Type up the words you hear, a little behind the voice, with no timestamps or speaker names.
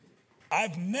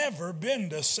I've never been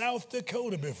to South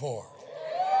Dakota before.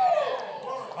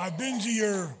 I've been to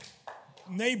your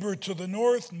neighbor to the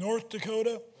north, North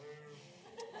Dakota.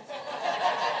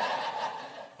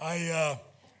 I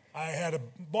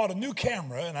bought a new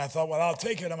camera, and I thought, well, I'll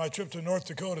take it on my trip to North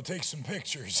Dakota, take some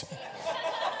pictures.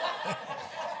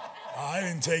 I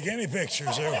didn't take any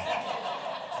pictures. There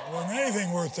wasn't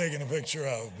anything worth taking a picture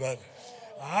of, but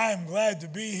I'm glad to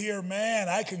be here, man.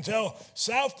 I can tell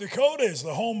South Dakota is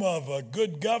the home of a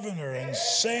good governor and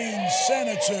sane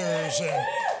senators and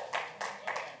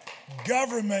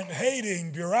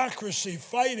government-hating,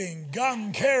 bureaucracy-fighting,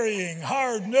 gun-carrying,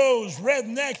 hard-nosed,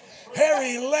 redneck,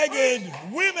 hairy-legged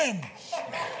women.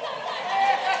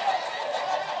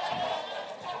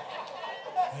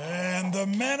 And the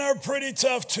men are pretty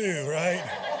tough too, right?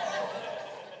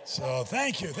 So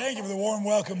thank you for the warm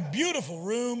welcome. Beautiful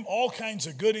room, all kinds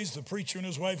of goodies the preacher and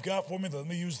his wife got for me. Let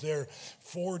me use their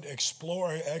Ford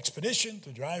Explorer Expedition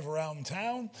to drive around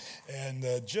town, and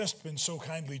just been so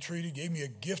kindly treated. Gave me a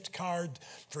gift card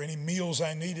for any meals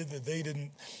I needed that they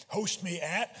didn't host me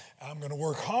at. I'm going to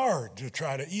work hard to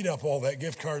try to eat up all that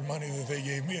gift card money that they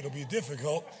gave me. It'll be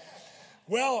difficult.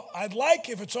 Well, I'd like,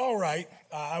 if it's all right,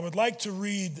 I would like to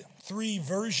read 3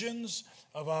 versions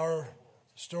of our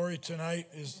story tonight.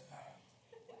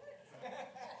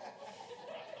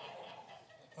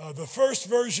 The first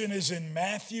version is in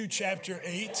Matthew chapter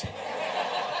 8.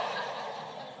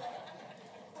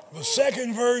 The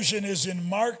second version is in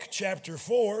Mark chapter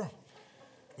 4.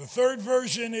 The third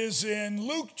version is in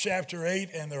Luke chapter 8,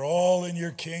 and they're all in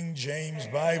your King James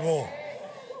Bible.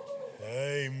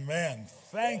 Amen.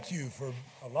 Thank you for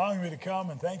allowing me to come,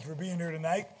 and thank you for being here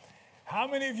tonight. How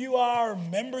many of you are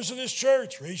members of this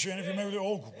church? Raise your hand if you're a member.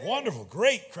 Oh, wonderful,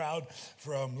 great crowd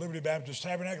from Liberty Baptist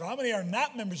Tabernacle. How many are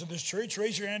not members of this church?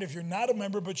 Raise your hand if you're not a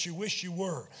member, but you wish you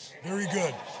were. Very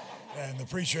good. And the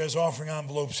preacher has offering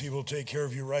envelopes. He will take care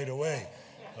of you right away.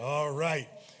 All right.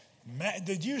 Matt,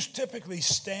 did you typically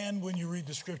stand when you read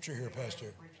the scripture here,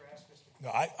 Pastor? No,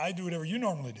 I do whatever you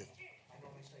normally do.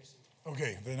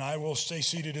 Okay, then I will stay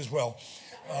seated as well.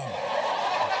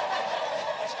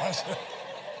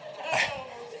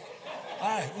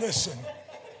 Listen,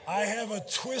 I have a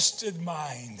twisted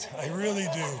mind. I really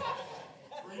do.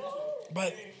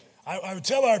 But I would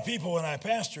tell our people when I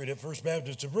pastored at First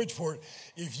Baptist of Bridgeport,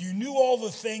 if you knew all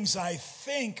the things I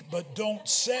think but don't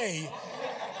say,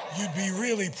 you'd be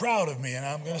really proud of me. And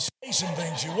I'm going to say some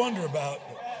things you wonder about.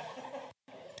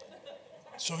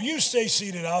 So you stay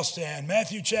seated, I'll stand.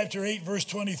 Matthew chapter 8, verse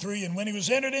 23, and when he was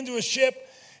entered into a ship,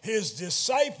 his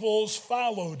disciples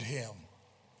followed him.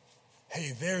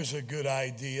 Hey, there's a good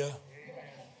idea. Amen.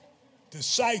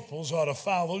 Disciples ought to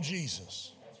follow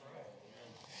Jesus.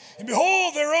 And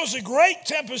behold, there rose a great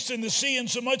tempest in the sea,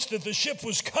 insomuch that the ship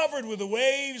was covered with the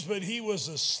waves, but he was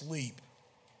asleep.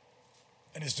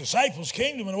 And his disciples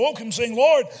came to him and awoke him, saying,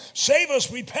 Lord, save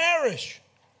us, we perish.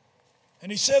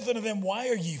 And he said unto them, Why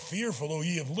are ye fearful, O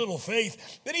ye of little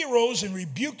faith? Then he arose and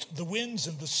rebuked the winds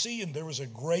and the sea, and there was a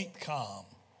great calm.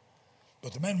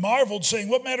 But the men marveled, saying,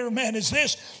 What manner of man is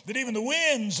this, that even the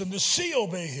winds and the sea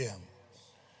obey him?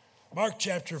 Mark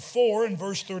chapter 4 and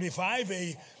verse 35,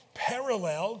 a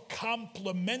parallel,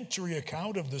 complementary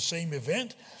account of the same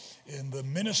event in the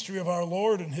ministry of our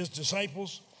Lord and his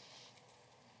disciples.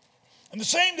 And the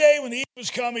same day when the evening was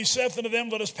come, he saith unto them,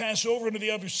 Let us pass over into the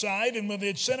other side. And when they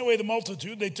had sent away the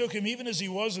multitude, they took him even as he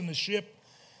was in the ship.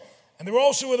 And there were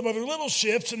also with him other little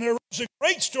ships, and there arose a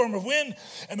great storm of wind,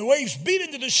 and the waves beat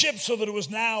into the ship so that it was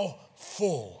now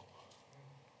full.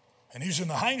 And he's in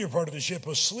the hinder part of the ship,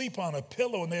 asleep on a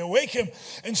pillow, and they awake him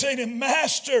and say to him,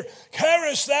 Master,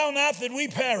 carest thou not that we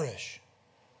perish?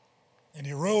 And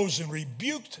he arose and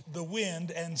rebuked the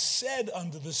wind and said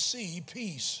unto the sea,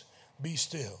 Peace, be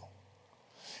still.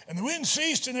 And the wind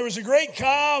ceased, and there was a great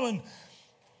calm, and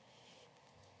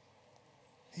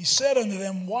he said unto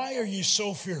them, Why are ye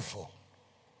so fearful?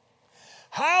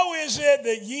 How is it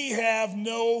that ye have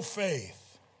no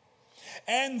faith?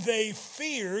 And they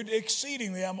feared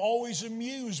exceedingly. I'm always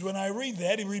amused when I read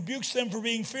that. He rebukes them for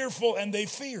being fearful, and they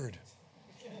feared.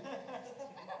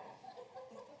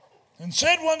 And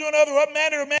said one to another, What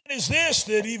manner of man is this,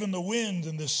 that even the wind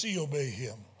and the sea obey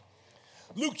him?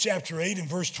 Luke chapter 8 and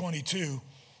verse 22.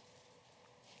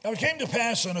 Now it came to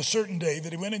pass on a certain day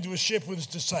that he went into a ship with his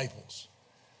disciples.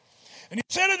 And he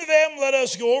said unto them, Let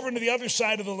us go over into the other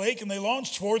side of the lake. And they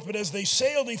launched forth, but as they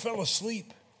sailed, he fell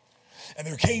asleep. And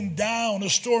there came down a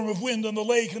storm of wind on the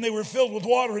lake, and they were filled with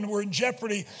water and were in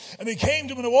jeopardy. And they came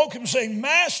to him and awoke him, saying,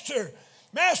 Master,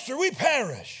 we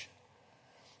perish.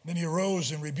 Then he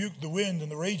arose and rebuked the wind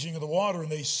and the raging of the water, and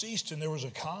they ceased, and there was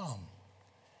a calm.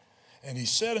 And he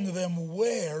said unto them,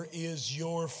 where is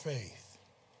your faith?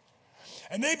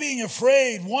 And they being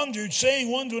afraid wondered,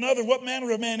 saying one to another, what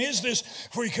manner of man is this?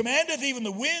 For he commandeth even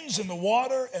the winds and the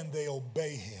water, and they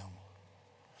obey him.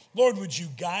 Lord, would you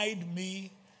guide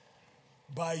me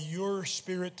by your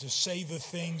Spirit to say the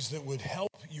things that would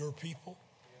help your people,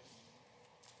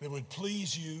 that would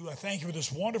please you. I thank you for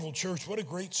this wonderful church. What a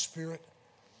great spirit.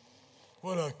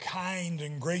 What a kind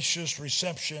and gracious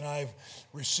reception I've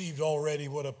received already.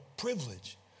 What a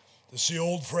privilege to see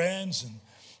old friends and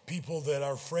people that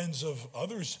are friends of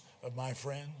others of my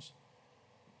friends.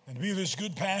 And to be with this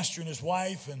good pastor and his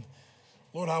wife. And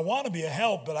Lord, I want to be a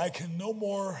help, but I can no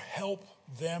more help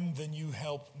them than you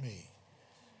helped me.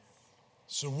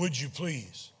 So would you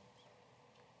please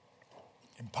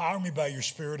empower me by your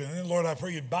Spirit. And then, Lord, I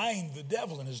pray you'd bind the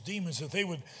devil and his demons, that they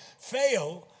would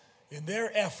fail in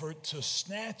their effort to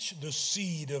snatch the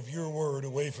seed of your word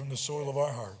away from the soil of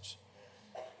our hearts.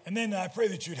 And then I pray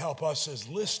that you'd help us as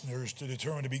listeners to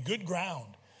determine to be good ground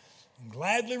and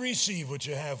gladly receive what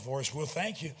you have for us. We'll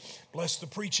thank you. Bless the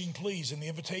preaching, please, and the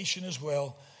invitation as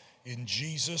well. In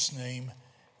Jesus' name,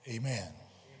 amen.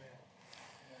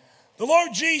 The Lord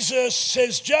Jesus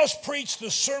has just preached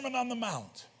the Sermon on the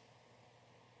Mount.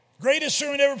 Greatest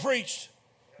sermon ever preached.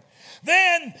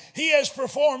 Then he has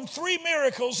performed 3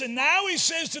 miracles, and now he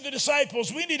says to the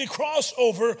disciples, we need to cross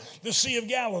over the Sea of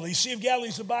Galilee. Sea of Galilee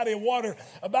is a body of water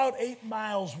about 8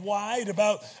 miles wide,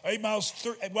 about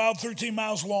 13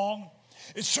 miles long.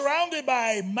 It's surrounded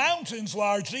by mountains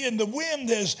largely, and the wind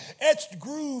has etched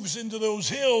grooves into those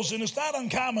hills, and it's not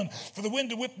uncommon for the wind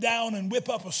to whip down and whip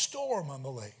up a storm on the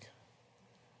lake.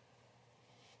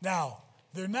 Now,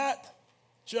 they're not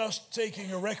just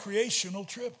taking a recreational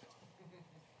trip.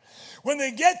 When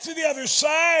they get to the other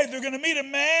side, they're going to meet a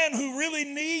man who really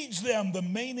needs them, the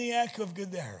maniac of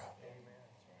Gadara.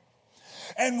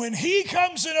 And when he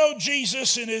comes to know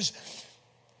Jesus and is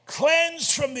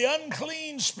cleansed from the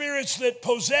unclean spirits that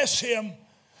possess him,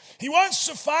 he wants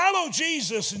to follow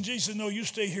Jesus. And Jesus said, no, you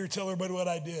stay here, tell everybody what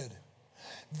I did.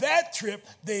 That trip,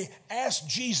 they asked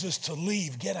Jesus to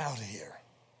leave, get out of here.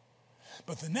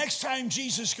 But the next time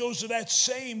Jesus goes to that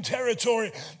same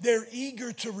territory, they're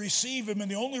eager to receive him. And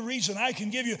the only reason I can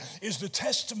give you is the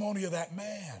testimony of that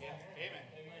man. Yeah.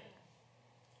 Amen.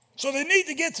 So they need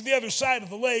to get to the other side of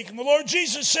the lake. And the Lord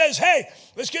Jesus says, hey,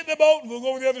 let's get in the boat and we'll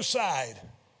go over the other side.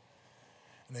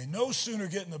 And they no sooner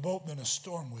get in the boat than a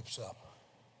storm whips up.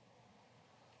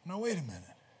 Now, wait a minute.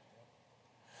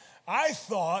 I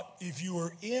thought if you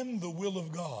were in the will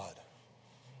of God,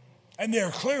 and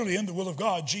they're clearly in the will of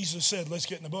God, Jesus said, let's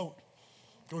get in the boat.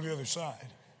 Go to the other side.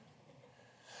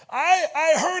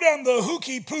 I heard on the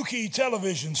Hooky Pookie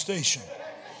television station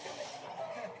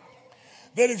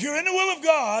that if you're in the will of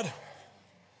God,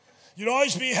 you'd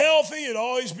always be healthy, you'd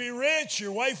always be rich,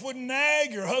 your wife wouldn't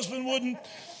nag, your husband wouldn't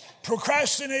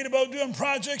procrastinate about doing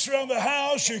projects around the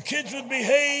house, your kids would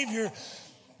behave, your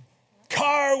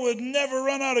car would never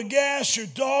run out of gas, your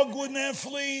dog wouldn't have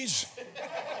fleas.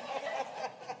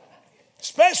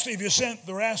 Especially if you sent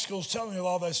the rascals telling you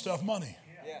all that stuff money.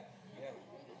 Yeah.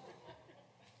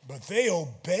 But they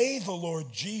obey the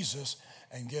Lord Jesus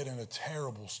and get in a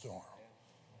terrible storm.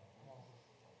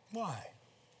 Why?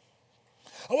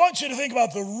 I want you to think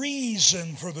about the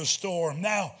reason for the storm.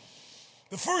 Now,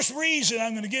 the first reason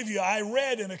I'm going to give you, I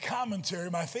read in a commentary.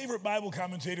 My favorite Bible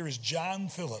commentator is John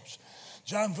Phillips.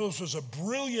 John Phillips was a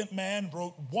brilliant man,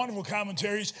 wrote wonderful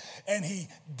commentaries, and he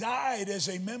died as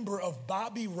a member of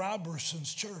Bobby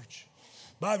Robertson's church.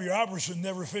 Bobby Robertson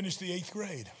never finished the 8th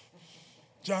grade.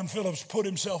 John Phillips put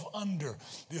himself under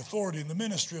the authority and the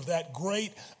ministry of that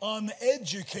great,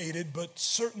 uneducated, but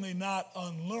certainly not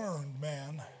unlearned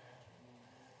man.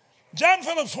 John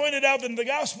Phillips pointed out that in the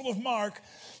Gospel of Mark,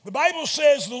 the Bible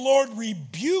says the Lord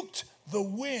rebuked the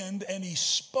wind and he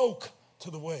spoke to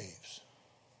the waves.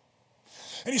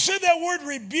 And he said that word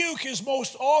rebuke is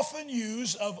most often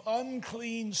used of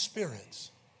unclean spirits.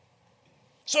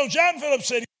 So John Phillips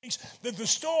said he thinks that the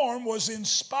storm was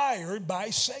inspired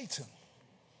by Satan.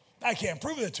 I can't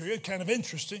prove that to you. It's kind of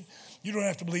interesting. You don't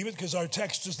have to believe it because our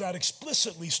text does not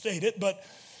explicitly state it, but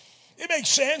it makes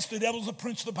sense. The devil's the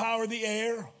prince of the power of the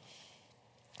air.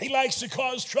 He likes to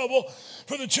cause trouble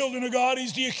for the children of God.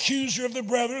 He's the accuser of the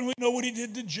brethren. We know what he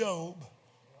did to Job.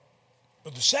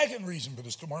 But the second reason for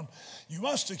the storm, you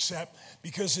must accept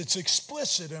because it's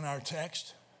explicit in our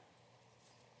text.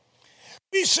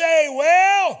 We say,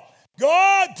 well,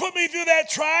 God put me through that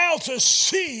trial to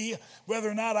see whether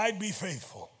or not I'd be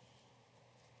faithful.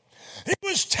 He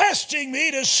was testing me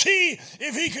to see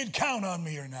if he could count on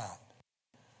me or not.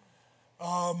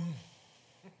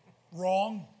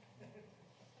 Wrong.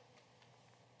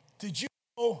 Did you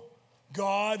know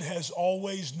God has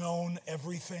always known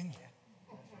everything?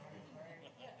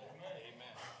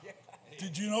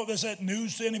 Did you know? Is that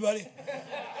news to anybody?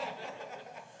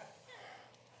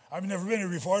 I've never been here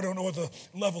before. I don't know what the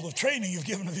level of training you've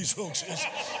given to these folks is.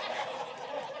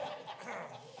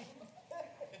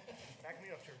 Back me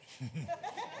up, church.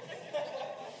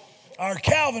 Our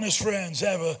Calvinist friends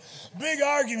have a big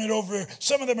argument over,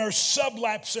 some of them are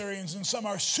sublapsarians and some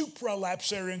are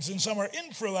supralapsarians and some are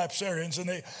infralapsarians, and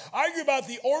they argue about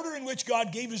the order in which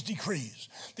God gave his decrees.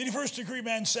 Did he first decree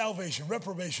man's salvation,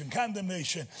 reprobation,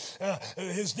 condemnation,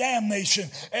 his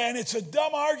damnation? And it's a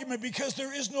dumb argument because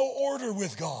there is no order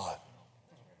with God.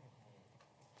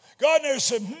 God never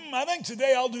said, I think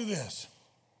today I'll do this.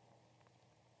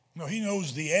 No, he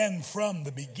knows the end from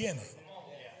the beginning.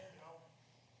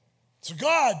 So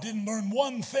God didn't learn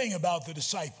one thing about the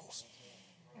disciples.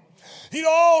 He'd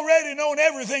already known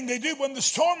everything they did. When the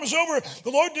storm was over,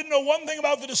 the Lord didn't know one thing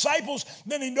about the disciples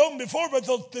than he'd known before, but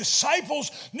the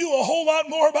disciples knew a whole lot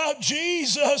more about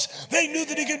Jesus. They knew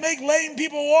that he could make lame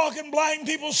people walk and blind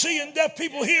people see and deaf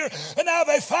people hear. And now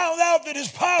they found out that his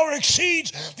power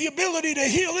exceeds the ability to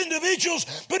heal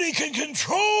individuals, but he can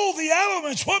control the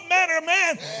elements. What manner of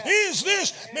man is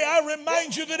this? May I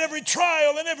remind you that every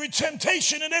trial and every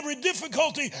temptation and every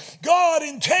difficulty God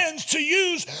intends to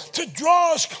use to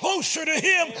draw us closer to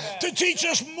him, to teach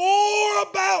us more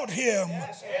about him.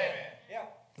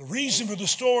 The reason for the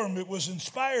storm, it was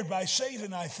inspired by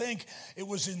Satan. I think it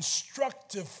was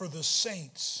instructive for the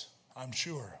saints, I'm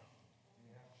sure.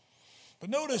 But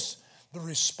notice the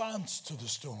response to the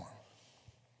storm.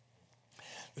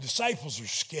 The disciples are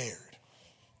scared.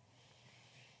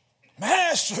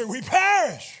 Master, we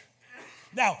perish.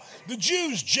 Now, the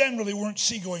Jews generally weren't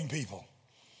seagoing people.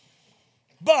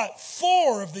 But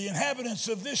 4 of the inhabitants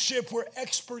of this ship were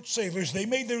expert sailors. They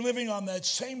made their living on that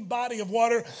same body of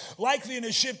water, likely in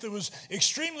a ship that was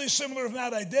extremely similar, if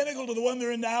not identical, to the one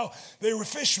they're in now. They were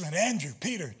fishermen: Andrew,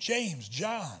 Peter, James,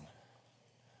 John.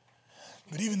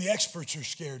 But even the experts are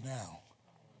scared now.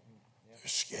 They're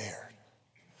scared.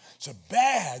 It's a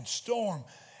bad storm.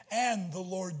 And the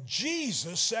Lord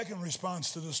Jesus' second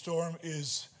response to the storm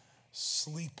is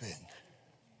sleeping.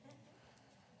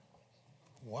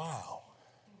 Wow.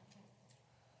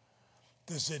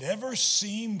 Does it ever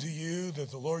seem to you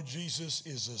that the Lord Jesus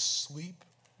is asleep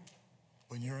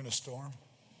when you're in a storm?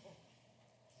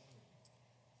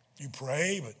 You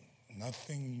pray, but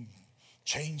nothing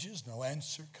changes, no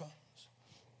answer comes.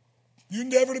 You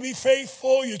endeavor to be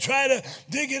faithful. You try to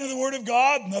dig into the Word of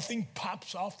God. Nothing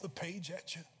pops off the page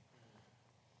at you.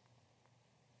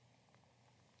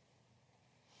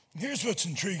 Here's what's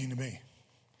intriguing to me.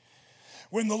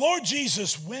 When the Lord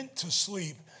Jesus went to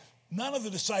sleep, none of the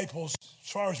disciples, as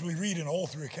far as we read in all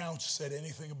 3 accounts, said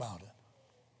anything about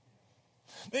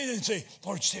it. They didn't say,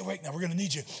 Lord, stay awake now. We're going to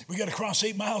need you. We got to cross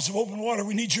 8 miles of open water.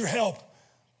 We need your help.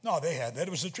 No, they had that.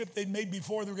 It was a trip they'd made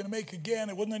before. They were going to make again.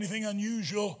 It wasn't anything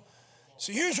unusual.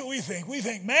 See, here's what we think. We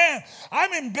think, man,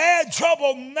 I'm in bad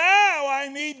trouble. Now I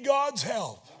need God's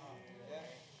help.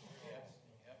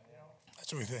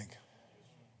 That's what we think.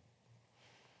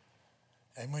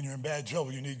 And when you're in bad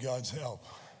trouble, you need God's help.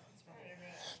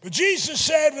 But Jesus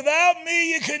said, without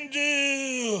me, you can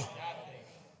do.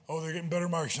 Oh, they're getting better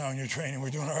marks now in your training. We're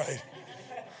doing all right.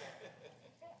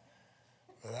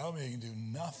 Without me, you can do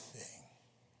nothing.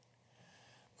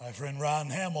 My friend Ron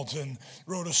Hamilton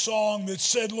wrote a song that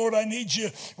said, Lord, I need you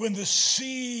when the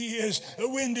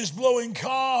wind is blowing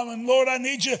calm. And Lord, I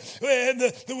need you when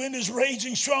the wind is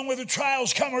raging strong, whether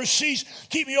trials come or cease.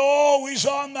 Keep me always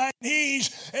on my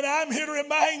knees. And I'm here to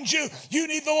remind you, you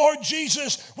need the Lord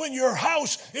Jesus when your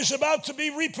house is about to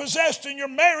be repossessed and your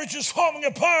marriage is falling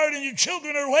apart and your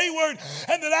children are wayward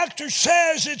and the doctor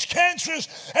says it's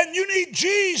cancerous. And you need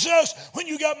Jesus when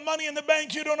you got money in the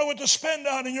bank you don't know what to spend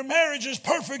on and your marriage is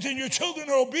perfect and your children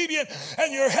are obedient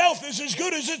and your health is as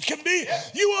good as it can be.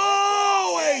 You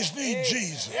always need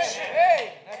Jesus. That's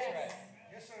right.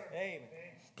 Yes, sir. Amen.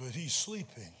 But he's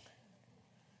sleeping.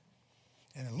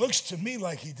 And it looks to me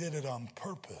like he did it on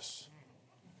purpose.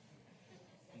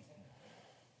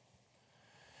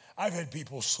 I've had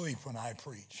people sleep when I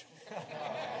preach.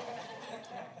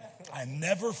 I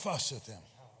never fuss at them.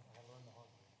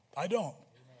 I don't.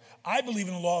 I believe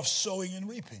in the law of sowing and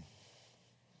reaping.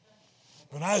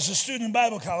 When I was a student in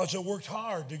Bible college, I worked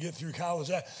hard to get through college.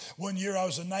 One year I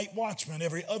was a night watchman.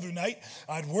 Every other night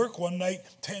I'd work. One night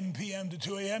 10 p.m. to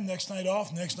 2 a.m., next night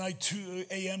off, next night 2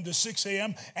 a.m. to 6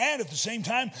 a.m., and at the same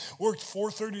time worked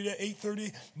 4:30 to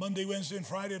 8:30, Monday, Wednesday, and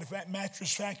Friday at a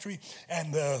mattress factory,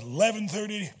 and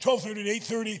 12:30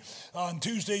 to 8:30 on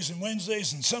Tuesdays and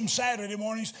Wednesdays, and some Saturday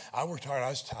mornings. I worked hard.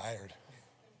 I was tired.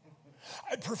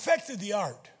 I perfected the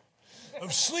art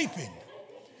of sleeping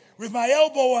with my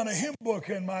elbow on a hymn book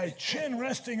and my chin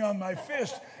resting on my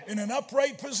fist in an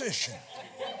upright position.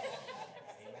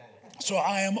 So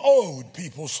I am owed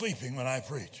people sleeping when I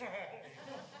preach.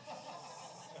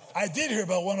 I did hear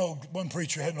about one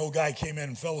preacher had an old guy came in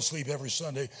and fell asleep every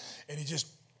Sunday, and he just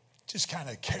kind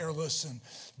of careless and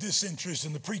disinterested.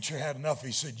 And the preacher had enough.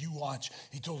 He said, "You watch."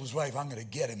 He told his wife, "I'm going to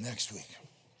get him next week."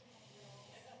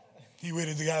 He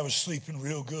waited. The guy was sleeping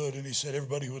real good, and he said,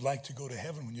 "Everybody who would like to go to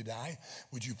heaven when you die,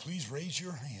 would you please raise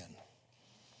your hand?"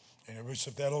 And everybody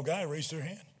except that old guy raised their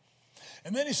hand.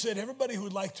 And then he said, "Everybody who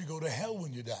would like to go to hell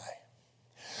when you die,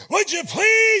 would you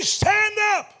please stand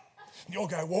up?" And the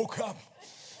old guy woke up,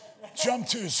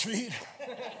 jumped to his feet,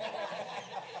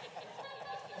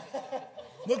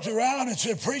 looked around and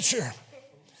said, "Preacher,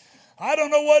 I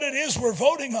don't know what it is we're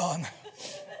voting on,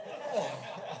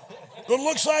 but it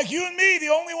looks like you and me, the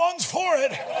only ones for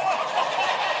it.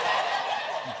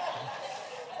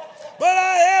 But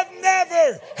I have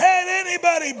never had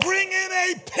anybody bring in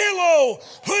a pillow,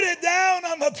 put it down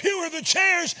on the pew or the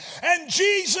chairs, and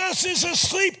Jesus is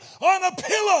asleep on a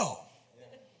pillow."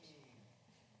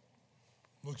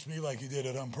 Looks to me like he did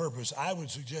it on purpose. I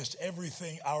would suggest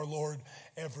everything our Lord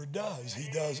ever does, he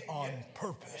does on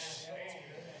purpose.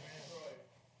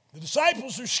 The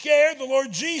disciples are scared. The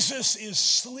Lord Jesus is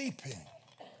sleeping.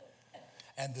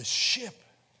 And the ship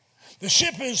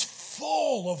is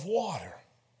full of water.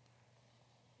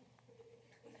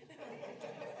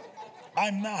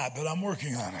 I'm not, but I'm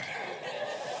working on it.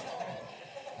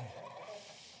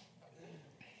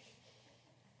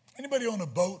 Anybody own a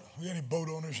boat? We got any boat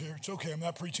owners here? It's okay, I'm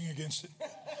not preaching against it.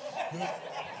 Good.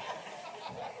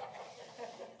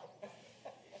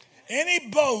 Any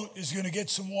boat is going to get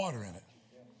some water in it.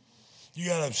 You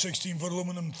got a 16-foot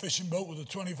aluminum fishing boat with a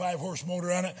 25-horse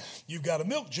motor on it. You've got a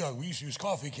milk jug. We used to use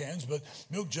coffee cans, but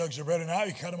milk jugs are better now.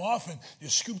 You cut them off and you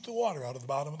scoop the water out of the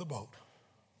bottom of the boat.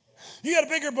 You got a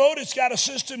bigger boat. It's got a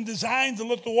system designed to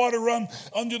let the water run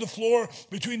under the floor,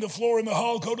 between the floor and the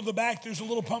hull. Go to the back. There's a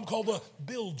little pump called a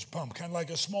bilge pump, kind of like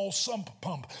a small sump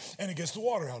pump, and it gets the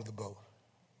water out of the boat.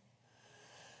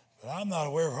 But I'm not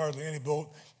aware of hardly any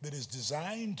boat that is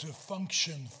designed to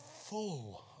function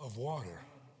full of water.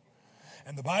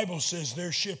 And the Bible says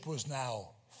their ship was now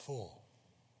full.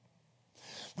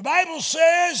 The Bible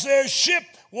says their ship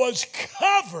was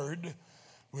covered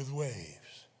with waves.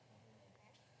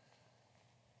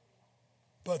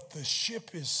 But the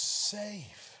ship is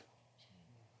safe.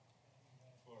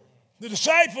 The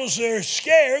disciples are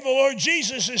scared. The Lord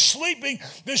Jesus is sleeping.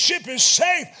 The ship is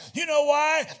safe. You know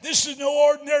why? This is no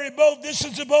ordinary boat. This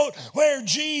is a boat where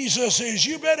Jesus is.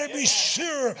 You better be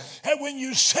sure that when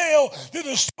you sail through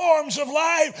the storms of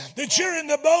life that you're in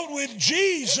the boat with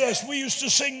Jesus. We used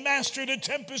to sing, "Master, the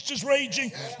tempest is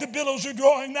raging, the billows are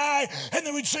drawing nigh." And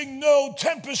then we'd sing, "No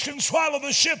tempest can swallow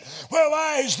the ship where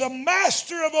lies the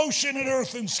master of ocean and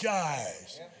earth and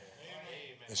skies."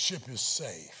 The ship is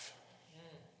safe.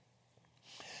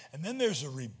 And then there's a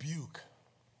rebuke.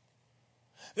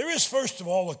 There is, first of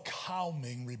all, a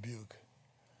calming rebuke.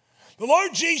 The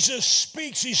Lord Jesus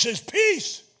speaks. He says,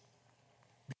 "Peace,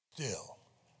 be still."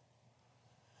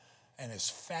 And as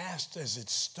fast as it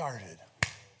started,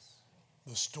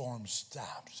 the storm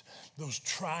stops. Those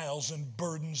trials and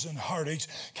burdens and heartaches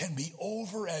can be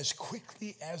over as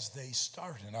quickly as they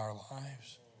start in our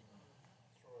lives.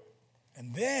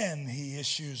 And then he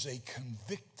issues a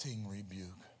convicting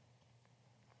rebuke.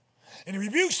 And he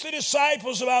rebukes the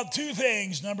disciples about two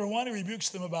things. Number one, he rebukes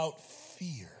them about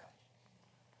fear.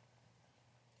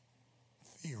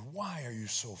 Fear. Why are you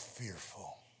so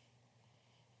fearful?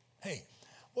 Hey,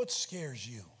 what scares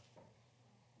you?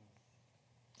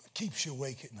 What keeps you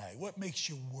awake at night? What makes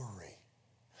you worry?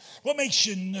 What makes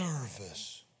you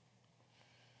nervous?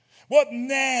 What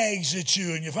nags at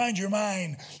you and you find your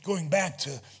mind going back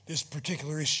to this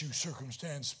particular issue,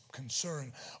 circumstance,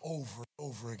 concern over and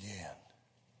over again?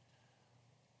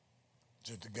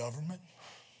 Is it the government?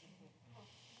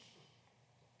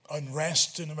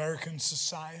 Unrest in American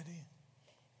society?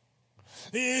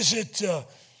 Is it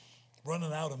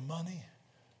running out of money?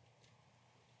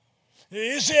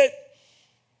 Is it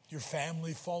your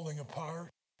family falling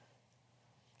apart?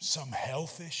 Some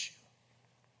health issue?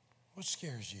 What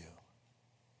scares you?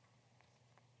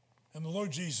 And the Lord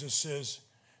Jesus says,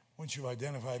 once you've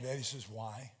identified that, he says,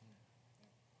 why?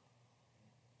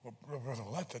 Well, Brother,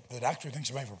 the doctor thinks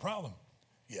you might have a problem.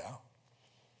 Yeah.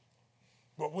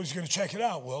 Well, he's going to check it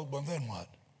out. Well, then what?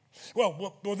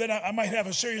 Well, then I might have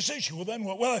a serious issue. Well, then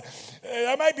what? Well,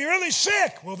 I might be really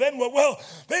sick. Well, then what? Well,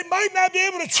 they might not be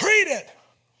able to treat it.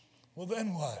 Well,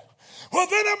 then what? Well,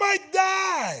 then I might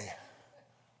die.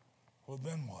 Well,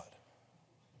 then what?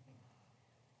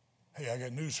 Hey, I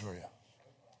got news for you.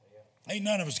 Ain't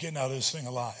none of us getting out of this thing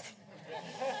alive.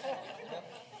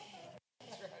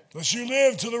 Unless you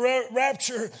live to the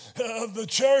rapture of the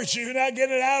church, you're not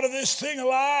getting out of this thing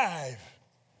alive.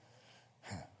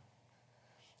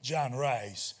 John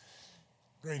Rice,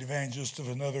 great evangelist of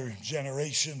another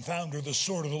generation, founder of the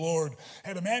Sword of the Lord,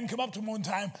 had a man come up to him one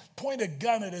time, point a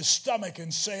gun at his stomach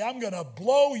and say, "I'm going to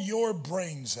blow your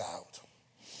brains out."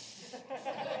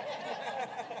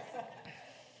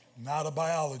 Not a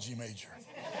biology major.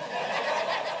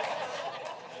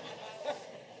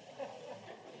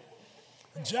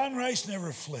 And John Rice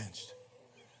never flinched.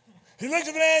 He looked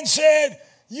at the man and said,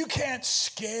 "You can't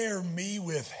scare me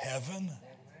with heaven."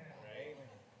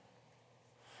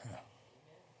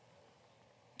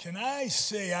 Can I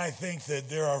say I think that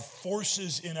there are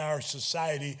forces in our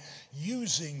society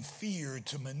using fear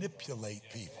to manipulate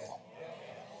people?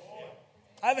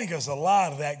 I think there's a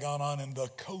lot of that going on in the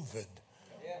COVID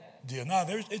deal. Now,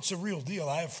 it's a real deal.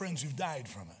 I have friends who've died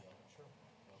from it.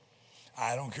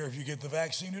 I don't care if you get the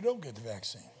vaccine or don't get the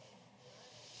vaccine.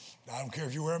 I don't care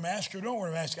if you wear a mask or don't wear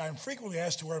a mask. I'm frequently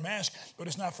asked to wear a mask, but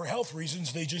it's not for health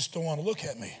reasons. They just don't want to look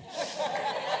at me.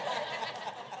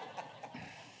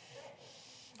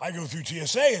 I go through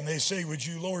TSA and they say, "Would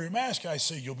you lower your mask?" I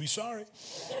say, "You'll be sorry.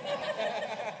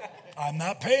 I'm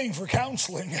not paying for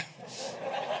counseling.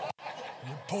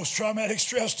 Your post-traumatic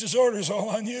stress disorder is all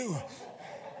on you."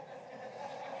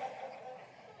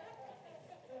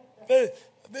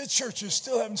 The churches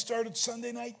still haven't started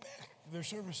Sunday night back their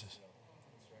services.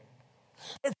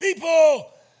 There are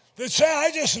people that say, "I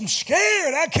just am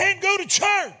scared. I can't go to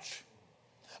church."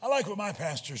 I like what my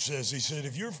pastor says. He said,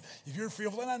 if you're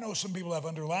fearful, and I know some people have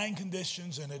underlying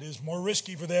conditions and it is more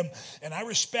risky for them, and I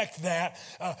respect that.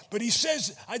 But he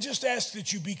says, I just ask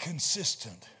that you be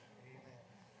consistent.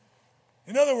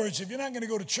 In other words, if you're not going to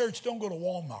go to church, don't go to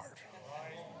Walmart.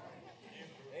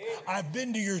 I've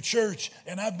been to your church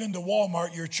and I've been to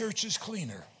Walmart. Your church is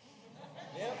cleaner.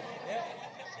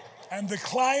 And the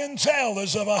clientele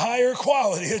is of a higher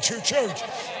quality at your church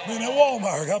than at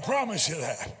Walmart. I promise you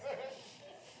that.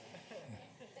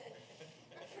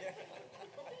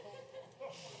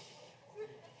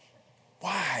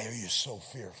 Why are you so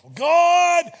fearful?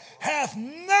 God hath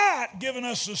not given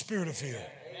us the spirit of fear.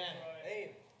 Amen.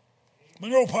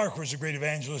 Monroe Parker was a great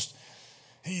evangelist.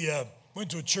 He went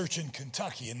to a church in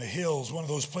Kentucky in the hills, one of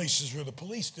those places where the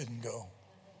police didn't go.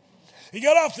 He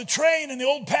got off the train and the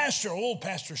old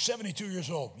pastor, 72 years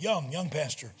old, young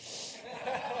pastor.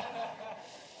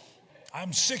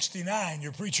 I'm 69.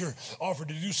 Your preacher offered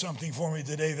to do something for me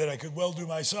today that I could well do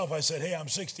myself. I said, "Hey, I'm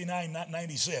 69, not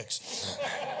 96.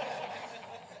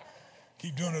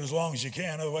 Keep doing it as long as you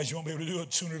can, otherwise you won't be able to do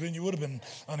it sooner than you would have been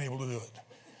unable to do it."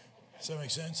 Does that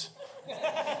make sense?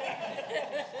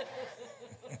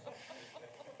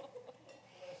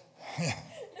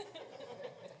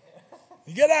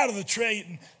 You get out of the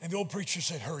train, and the old preacher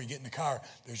said, "Hurry, get in the car.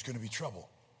 There's going to be trouble."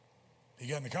 He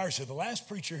got in the car and said, "The last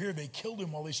preacher here, they killed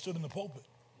him while he stood in the pulpit."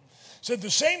 Said the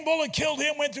same bullet killed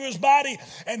him, went through his body,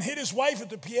 and hit his wife at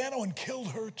the piano and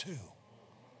killed her too.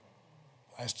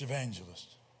 Last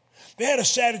evangelist. They had a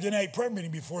Saturday night prayer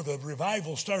meeting before the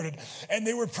revival started, and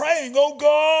they were praying, "Oh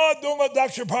God, don't let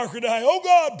Dr. Parker die. Oh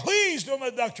God, please don't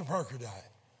let Dr. Parker die."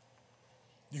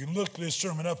 You can look this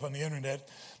sermon up on the internet,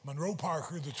 Monroe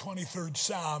Parker, the 23rd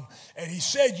Psalm, and he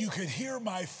said you could hear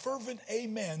my fervent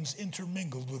amens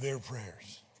intermingled with their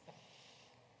prayers.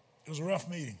 It was a rough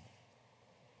meeting.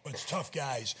 Bunch of tough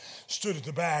guys stood at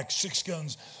the back, 6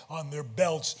 guns on their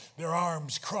belts, their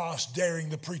arms crossed, daring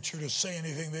the preacher to say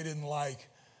anything they didn't like.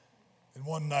 And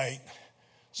one night,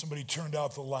 somebody turned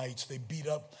out the lights. They beat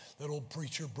up that old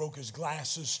preacher, broke his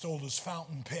glasses, stole his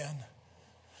fountain pen.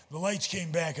 The lights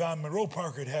came back on. Monroe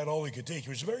Parker had all he could take. He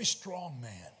was a very strong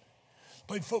man.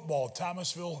 Played football at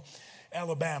Thomasville,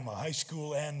 Alabama, high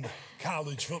school and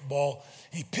college football.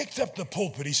 He picked up the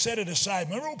pulpit. He set it aside.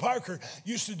 Monroe Parker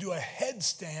used to do a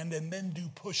headstand and then do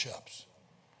push-ups.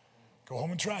 Go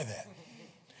home and try that.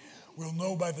 We'll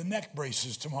know by the neck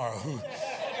braces tomorrow who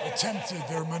attempted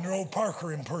their Monroe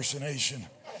Parker impersonation.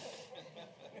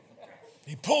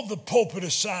 He pulled the pulpit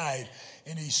aside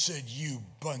and he said, "You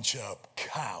bunch of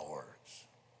cowards.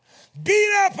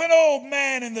 Beat up an old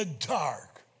man in the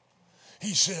dark."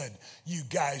 He said, "You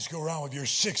guys go around with your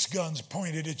 6 guns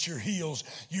pointed at your heels.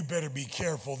 You better be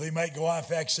careful. They might go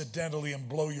off accidentally and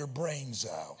blow your brains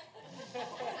out."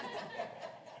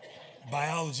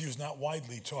 Biology was not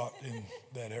widely taught in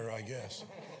that era, I guess.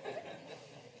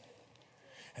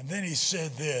 And then he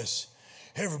said this,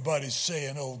 Everybody's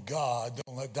saying, oh, God,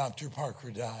 don't let Dr.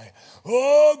 Parker die.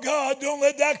 Oh, God, don't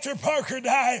let Dr. Parker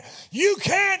die. You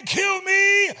can't kill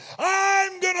me.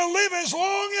 I'm going to live as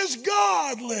long as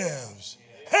God lives.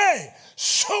 Hey,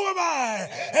 so am I.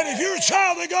 And if you're a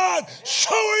child of God,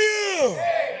 so are you.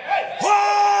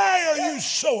 Why are you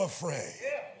so afraid?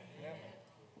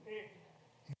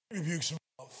 Rebuke some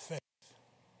about faith.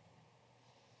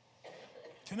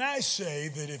 Can I say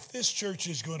that if this church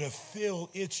is going to fill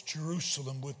its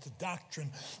Jerusalem with the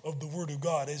doctrine of the Word of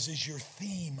God, as is your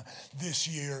theme this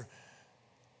year,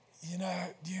 you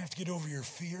have to get over your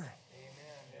fear. Amen.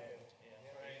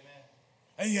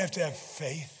 And you have to have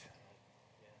faith.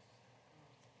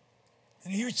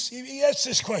 And he asks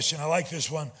this question. I like this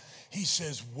one. He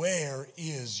says, where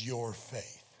is your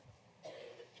faith?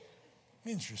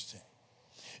 Interesting.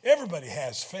 Everybody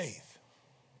has faith.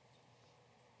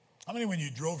 How many, when you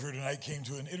drove here tonight, came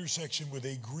to an intersection with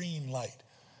a green light?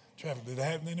 Traffic, did that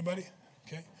happen to anybody?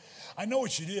 Okay. I know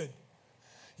what you did.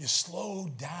 You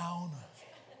slowed down.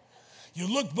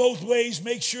 You looked both ways,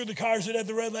 make sure the cars that had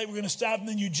the red light were going to stop, and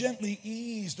then you gently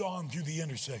eased on through the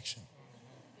intersection.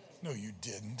 No, you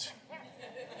didn't.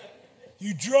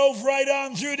 You drove right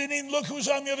on through, didn't even look who was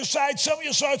on the other side. Some of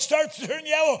you saw it start to turn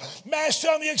yellow, mashed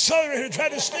on the accelerator, tried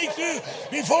to sneak through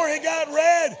before it got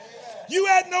red. You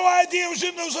had no idea it was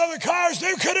in those other cars.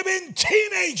 There could have been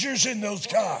teenagers in those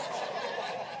cars.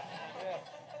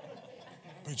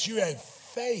 But you had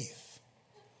faith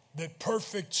that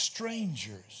perfect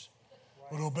strangers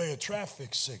would obey a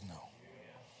traffic signal.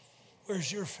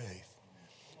 Where's your faith?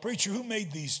 Preacher, who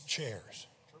made these chairs?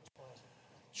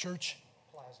 Church?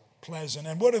 Plaza.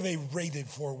 And what are they rated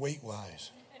for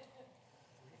weight-wise?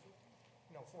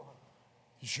 No, 400.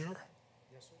 You sure?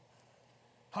 Yes, sir.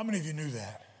 How many of you knew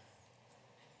that?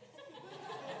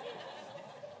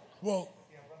 Well,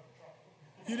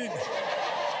 you didn't.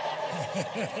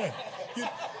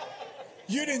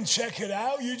 you didn't check it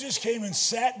out. You just came and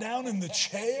sat down in the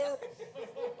chair.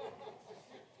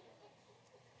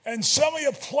 And some of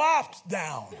you plopped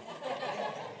down.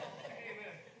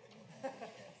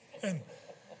 And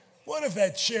what if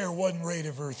that chair wasn't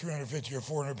rated for 350 or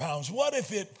 400 pounds? What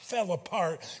if it fell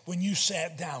apart when you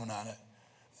sat down on it?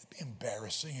 It'd be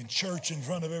embarrassing in church in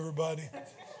front of everybody.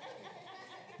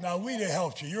 Now, we'd have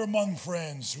helped you. You're among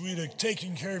friends. We'd have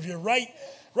taken care of you right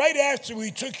after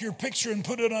we took your picture and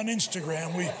put it on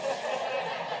Instagram.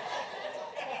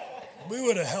 We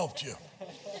would have helped you.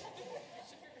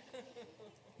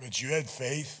 But you had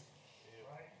faith.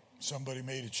 Somebody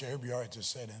made a chair, be all right to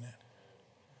sit in it.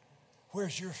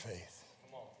 Where's your faith?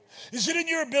 Is it in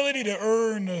your ability to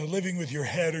earn a living with your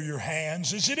head or your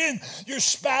hands? Is it in your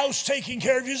spouse taking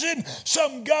care of you? Is it in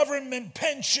some government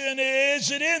pension?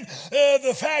 Is it in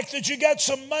the fact that you got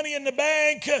some money in the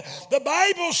bank? The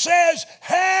Bible says,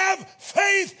 have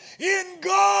faith in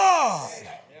God.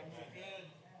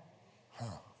 Huh.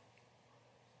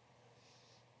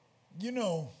 You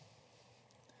know,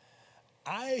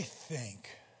 I think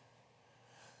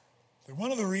that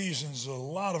one of the reasons a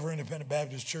lot of our independent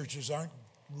Baptist churches aren't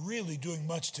really doing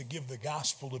much to give the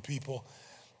gospel to people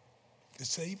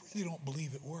is they really don't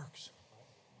believe it works.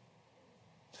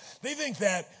 They think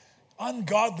that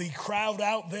ungodly crowd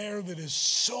out there that is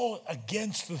so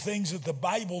against the things that the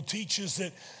Bible teaches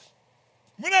that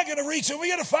we're not going to reach them. We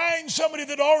got to find somebody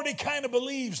that already kind of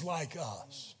believes like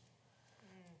us.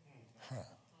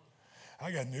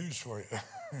 I got news for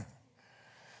you.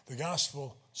 The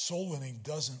gospel soul winning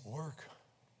doesn't work.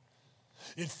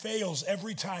 It fails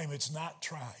every time it's not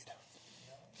tried.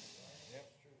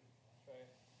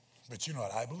 But you know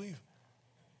what I believe?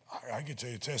 I can tell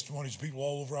you testimonies of people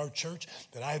all over our church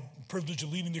that I had the privilege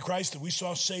of leading to Christ that we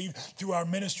saw saved through our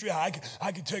ministry. I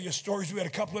can tell you stories. We had a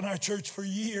couple in our church for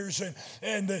years,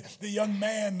 and the young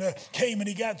man came and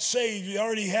he got saved. He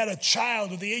already had a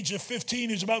child at the age of 15.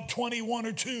 He was about 21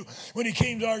 or 2 when he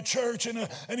came to our church, and a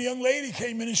young lady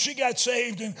came in and she got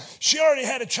saved, and she already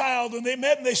had a child, and they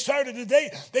met and they started to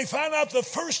date. They found out the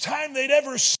first time they'd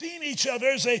ever seen each other,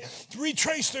 as they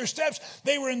retraced their steps,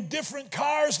 they were in different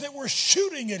cars that were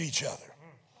shooting at each other.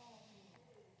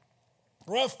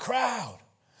 Rough crowd.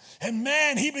 And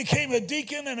man, he became a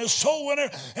deacon and a soul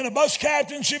winner and a bus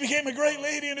captain. She became a great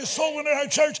lady and a soul winner in our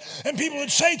church. And people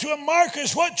would say to him,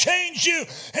 Marcus, what changed you?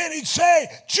 And he'd say,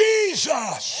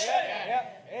 Jesus. Yeah.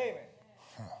 Amen.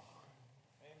 Huh.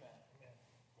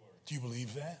 Do you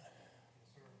believe that?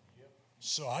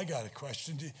 So I got a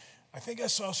question. I think I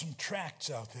saw some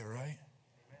tracts out there, right?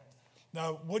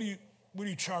 Now, what do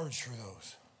you charge for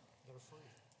those?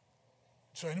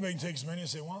 So anybody can take as many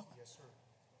as they want? Yes, sir.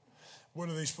 What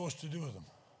are they supposed to do with them?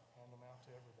 Hand them out to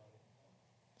everybody.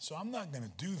 So I'm not going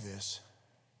to do this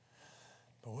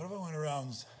But what if I went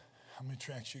around, how many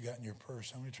tracts you got in your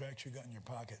purse? How many tracts you got in your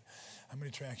pocket? How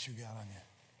many tracts you got on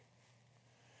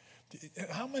you?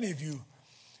 How many of you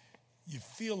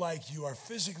feel like you are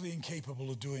physically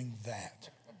incapable of doing that?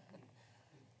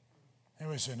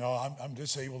 Anybody say, no, I'm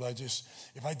disabled.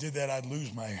 If I did that, I'd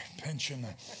lose my pension.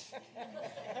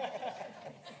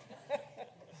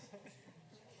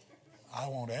 I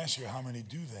won't ask you how many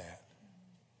do that.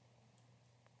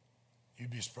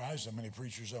 You'd be surprised how many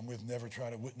preachers I'm with never try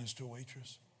to witness to a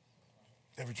waitress.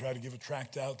 Never try to give a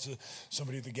tract out to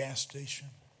somebody at the gas station.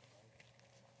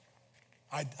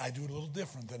 I do it a little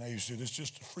different than I used to. This is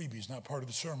just a freebie. It's not part of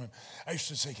the sermon. I used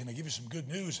to say, can I give you some good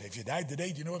news? If you died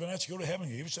today, do you know whether or not you go to heaven?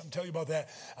 Can I give you something to tell you about that?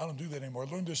 I don't do that anymore. I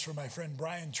learned this from my friend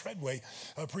Brian Treadway,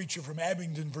 a preacher from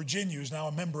Abingdon, Virginia, who's now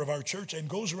a member of our church and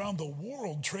goes around the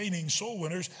world training soul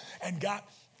winners and got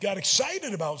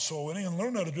excited about soul winning and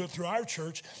learned how to do it through our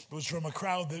church. It was from a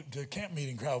crowd, the camp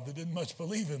meeting crowd, that didn't much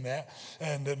believe in that.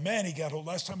 And man, he got hold.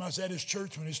 Last time I was at his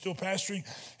church when he was still pastoring,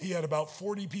 he had about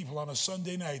 40 people on a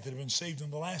Sunday night that have been saved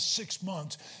in the last 6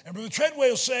 months. And Brother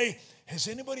Treadway will say, has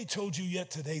anybody told you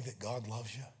yet today that God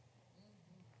loves you?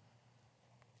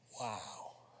 Wow.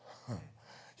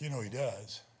 You know he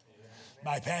does.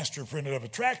 My pastor printed up a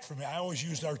tract for me. I always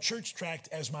used our church tract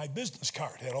as my business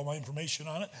card. Had all my information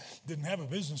on it. Didn't have a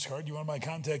business card. You want my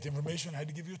contact information? I had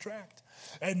to give you a tract.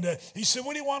 And he said,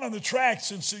 what do you want on the tract?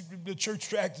 Since the church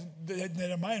tract didn't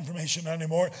have my information on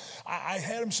anymore, I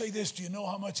had him say this, do you know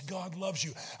how much God loves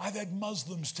you? I've had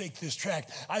Muslims take this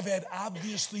tract. I've had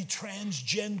obviously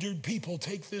transgendered people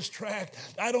take this tract.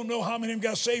 I don't know how many of them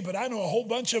got saved, but I know a whole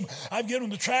bunch of them. I've given them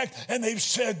the tract, and they've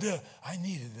said, I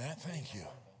needed that. Thank you.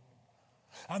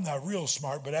 I'm not real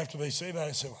smart, but after they say that,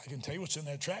 I say, well, I can tell you what's in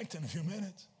that tract in a few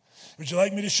minutes. Would you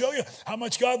like me to show you how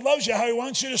much God loves you, how he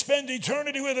wants you to spend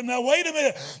eternity with him? Now, wait a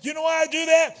minute. You know why I do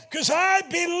that? Because I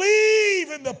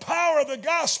believe in the power of the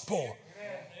gospel. Amen.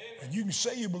 And you can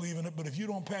say you believe in it, but if you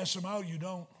don't pass them out, you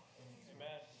don't.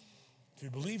 Amen. If you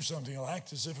believe something, you'll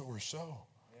act as if it were so.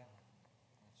 Yeah,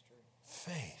 that's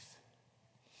true. Faith.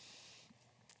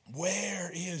 Where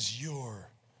is your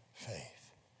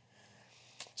faith?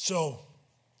 So,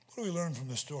 what do we learn from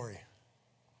the story?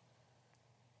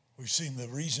 We've seen the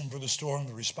reason for the storm,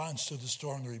 the response to the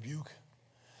storm, the rebuke.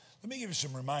 Let me give you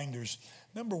some reminders.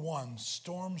 Number one,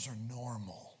 storms are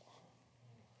normal.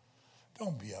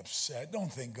 Don't be upset.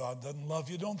 Don't think God doesn't love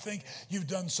you. Don't think you've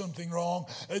done something wrong.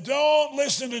 Don't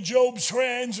listen to Job's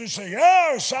friends who say,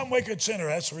 oh, some wicked sinner.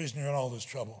 That's the reason you're in all this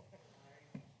trouble.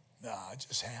 No, it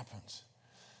just happens.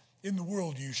 In the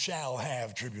world you shall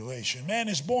have tribulation. Man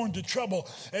is born to trouble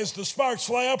as the sparks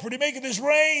fly upward. He maketh his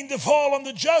rain to fall on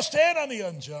the just and on the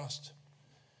unjust.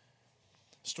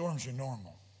 Storms are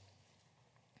normal.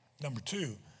 Number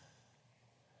two,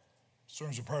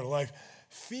 storms are part of life.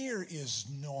 Fear is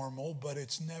normal, but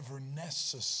it's never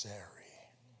necessary.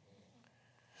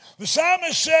 The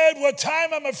psalmist said, what time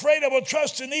I'm afraid I will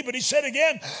trust in thee. But he said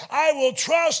again, I will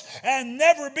trust and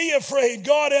never be afraid.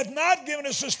 God hath not given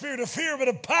us a spirit of fear, but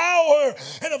of power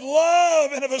and of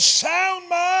love and of a sound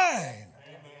mind.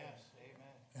 Amen.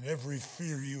 And every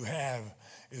fear you have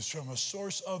is from a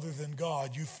source other than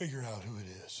God. You figure out who it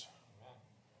is.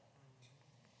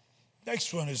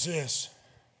 Next one is this.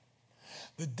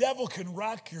 The devil can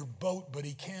rock your boat, but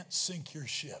he can't sink your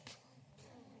ship.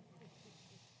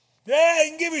 Yeah, he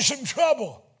can give you some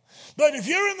trouble. But if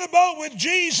you're in the boat with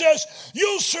Jesus,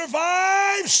 you'll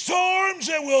survive storms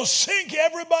that will sink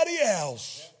everybody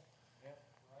else.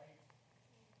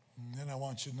 And then I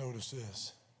want you to notice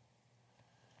this.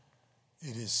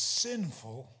 It is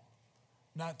sinful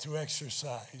not to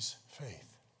exercise faith.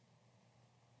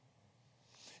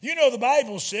 You know the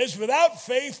Bible says, without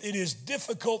faith it is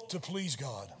difficult to please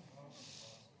God.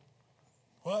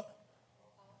 What?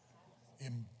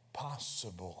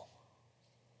 Impossible.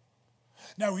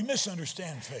 Now, we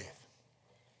misunderstand faith.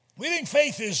 We think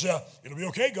faith is, it'll be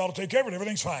okay, God will take care of it,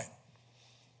 everything's fine.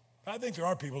 I think there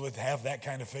are people that have that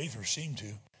kind of faith or seem to.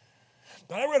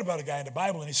 But I read about a guy in the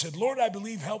Bible and he said, Lord, I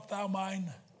believe, help thou mine.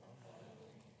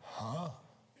 Huh?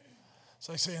 It's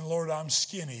like saying, Lord, I'm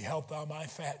skinny, help thou my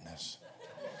fatness.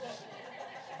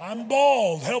 I'm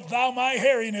bald, help thou my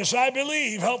hairiness. I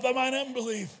believe, help thou mine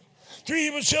unbelief. 3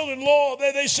 evil children, Lord,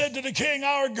 they said to the king,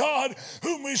 our God,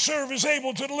 whom we serve, is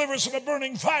able to deliver us from a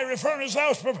burning fiery furnace thou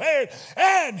hast prepared,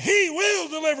 and he will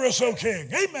deliver us, O king.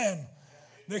 Amen.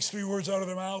 Next 3 words out of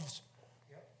their mouths.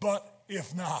 But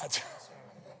if not,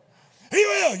 he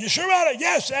will. You sure about it?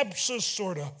 Yes, abscess,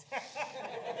 sort of.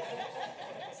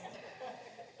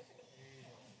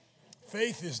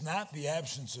 Faith is not the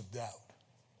absence of doubt.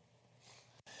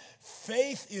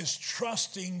 Faith is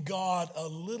trusting God a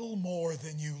little more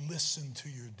than you listen to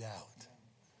your doubt.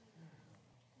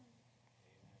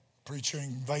 Preacher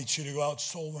invites you to go out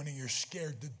soul winning. You're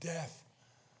scared to death.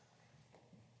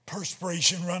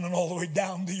 Perspiration running all the way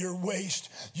down to your waist.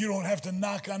 You don't have to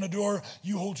knock on the door.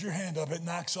 You hold your hand up. It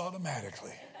knocks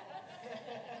automatically.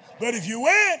 But if you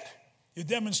went, you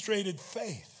demonstrated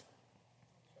faith.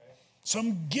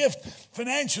 Some gift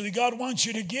financially God wants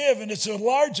you to give, and it's a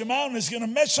large amount, and it's going to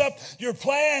mess up your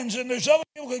plans. And there's other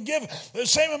people who can give the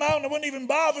same amount and it wouldn't even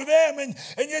bother them, and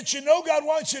yet you know God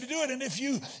wants you to do it. And if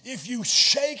you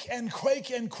shake and quake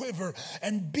and quiver,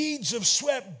 and beads of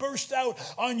sweat burst out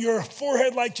on your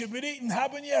forehead like you've been eating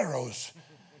habaneros,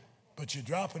 but you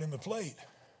drop it in the plate,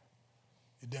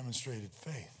 you demonstrated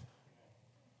faith.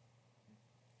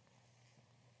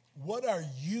 What are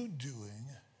you doing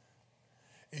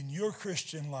in your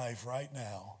Christian life right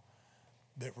now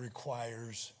that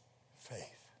requires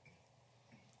faith?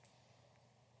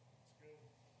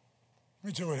 Let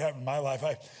me tell you what happened in my life.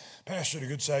 I pastored a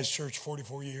good-sized church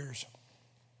 44 years.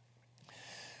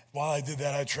 While I did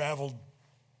that, I traveled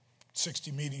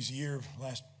 60 meetings a year,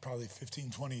 last probably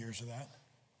 15, 20 years of that.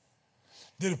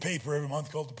 Did a paper every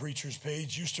month called The Preacher's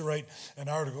Page. Used to write an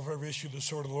article for every issue of The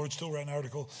Sword of the Lord. Still write an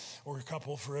article or a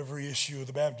couple for every issue of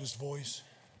The Baptist Voice.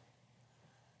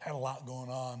 Had a lot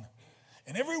going on.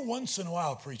 And every once in a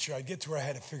while, preacher, I'd get to where I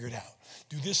had it figured out.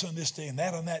 Do this on this day and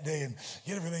that on that day and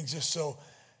get everything just so.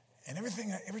 And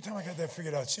every time I got that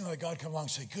figured out, it seemed like God come along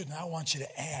and say, good, now I want you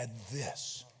to add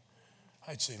this.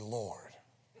 I'd say, Lord,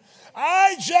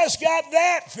 I just got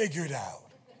that figured out.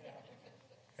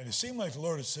 And it seemed like the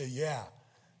Lord would say, yeah,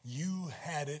 you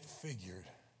had it figured.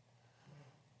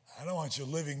 I don't want you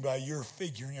living by your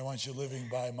figuring. I want you living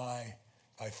by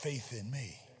faith in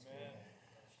me.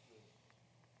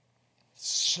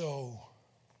 So,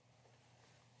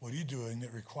 what are you doing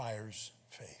that requires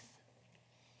faith?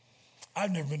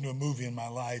 I've never been to a movie in my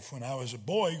life. When I was a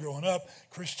boy growing up,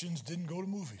 Christians didn't go to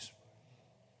movies.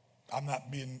 I'm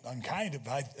not being unkind.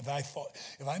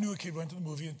 If I knew a kid went to the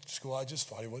movie in school, I just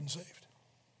thought he wasn't saved.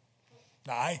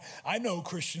 Now, I know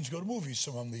Christians go to movies,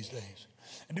 some of them these days.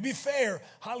 And to be fair,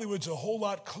 Hollywood's a whole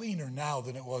lot cleaner now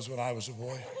than it was when I was a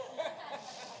boy.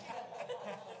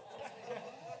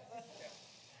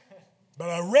 But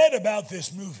I read about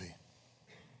this movie,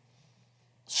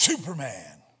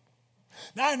 Superman.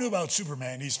 Now, I knew about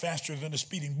Superman. He's faster than a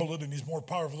speeding bullet, and he's more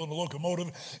powerful than a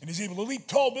locomotive, and he's able to leap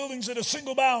tall buildings at a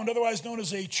single bound, otherwise known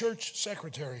as a church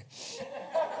secretary.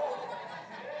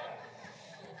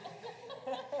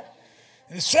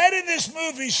 And it said in this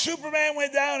movie, Superman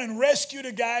went down and rescued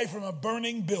a guy from a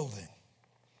burning building.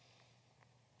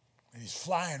 And he's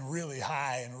flying really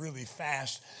high and really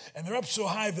fast. And they're up so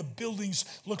high, the buildings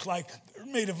look like they're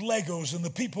made of Legos, and the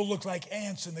people look like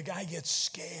ants, and the guy gets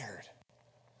scared.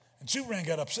 And Superman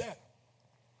got upset.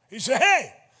 He said,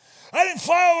 hey, I didn't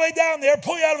fly all the way down there,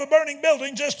 pull you out of a burning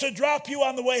building just to drop you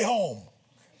on the way home.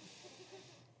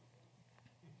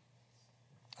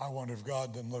 I wonder if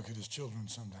God doesn't look at his children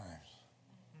sometimes.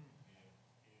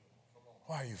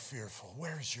 Why are you fearful?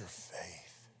 Where's your faith?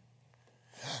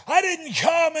 I didn't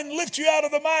come and lift you out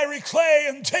of the miry clay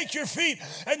and take your feet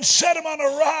and set them on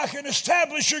a rock and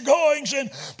establish your goings and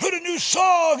put a new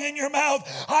song in your mouth.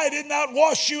 I did not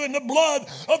wash you in the blood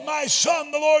of my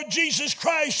Son, the Lord Jesus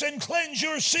Christ, and cleanse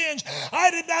your sins. I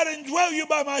did not indwell you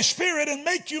by my Spirit and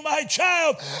make you my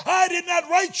child. I did not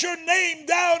write your name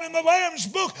down in the Lamb's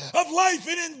book of life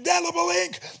in indelible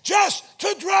ink just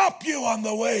to drop you on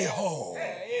the way home.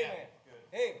 Amen.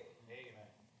 Amen.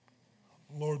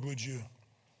 Lord, would you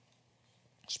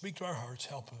speak to our hearts,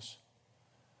 help us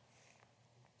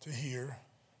to hear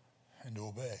and to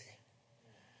obey.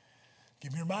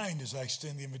 Give me your mind as I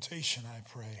extend the invitation, I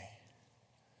pray.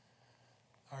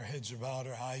 Our heads are bowed,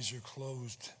 our eyes are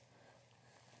closed.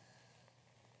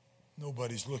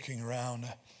 Nobody's looking around.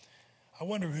 I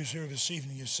wonder who's here this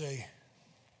evening. You say,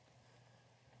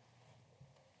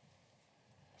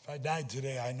 if I died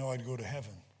today, I know I'd go to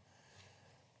heaven.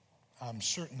 I'm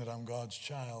certain that I'm God's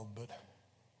child, but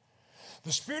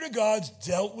the Spirit of God's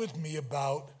dealt with me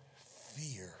about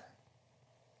fear.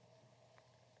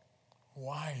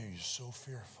 Why are you so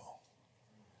fearful?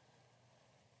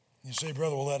 You say,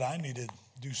 Brother Willett, I need to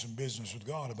do some business with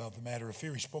God about the matter of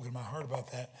fear. He's spoken to my heart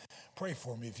about that. Pray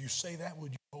for me. If you say that,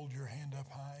 would you hold your hand up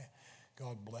high?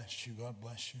 God bless you. God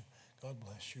bless you. God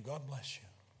bless you. God bless you.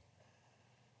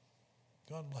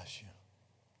 God bless you.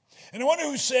 And I wonder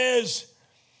who says,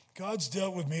 God's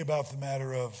dealt with me about the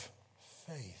matter of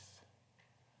faith.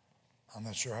 I'm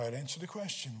not sure how I'd answer the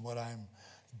question, what I'm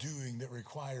doing that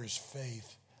requires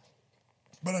faith.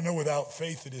 But I know without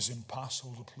faith it is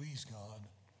impossible to please God.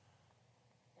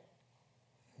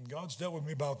 And God's dealt with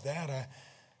me about that.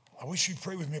 I wish you'd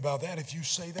pray with me about that. If you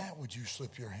say that, would you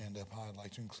slip your hand up high? I'd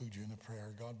like to include you in the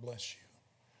prayer. God bless you.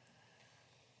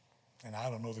 And I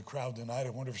don't know the crowd tonight.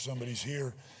 I wonder if somebody's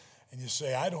here and you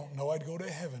say, I don't know I'd go to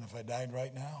heaven if I died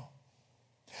right now.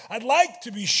 I'd like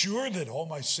to be sure that all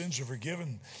my sins are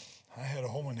forgiven. I had a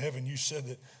home in heaven. You said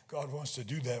that God wants to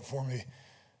do that for me.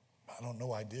 I don't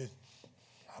know I did.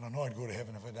 I don't know I'd go to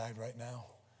heaven if I died right now.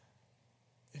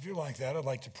 If you're like that, I'd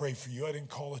like to pray for you. I didn't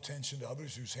call attention to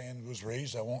others whose hand was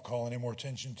raised. I won't call any more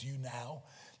attention to you now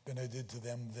than I did to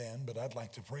them then, but I'd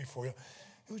like to pray for you.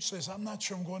 Who says, I'm not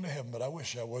sure I'm going to heaven, but I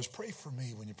wish I was. Pray for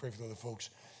me when you pray for the other folks.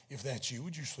 If that's you,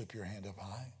 would you slip your hand up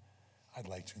high? I'd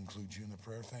like to include you in the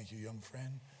prayer. Thank you, young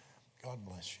friend. God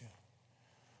bless you.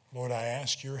 Lord, I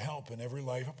ask your help in every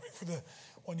life. I pray for the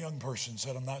one young person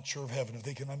said, I'm not sure of heaven. If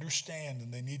they can understand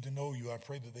and they need to know you, I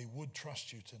pray that they would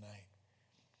trust you tonight.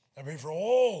 I pray for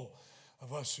all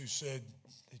of us who said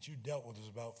that you dealt with us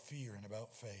about fear and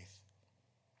about faith.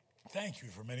 Thank you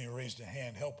for many who raised a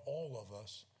hand. Help all of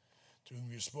us to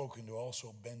whom you've spoken to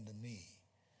also bend the knee.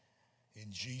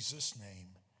 In Jesus' name,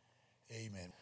 amen.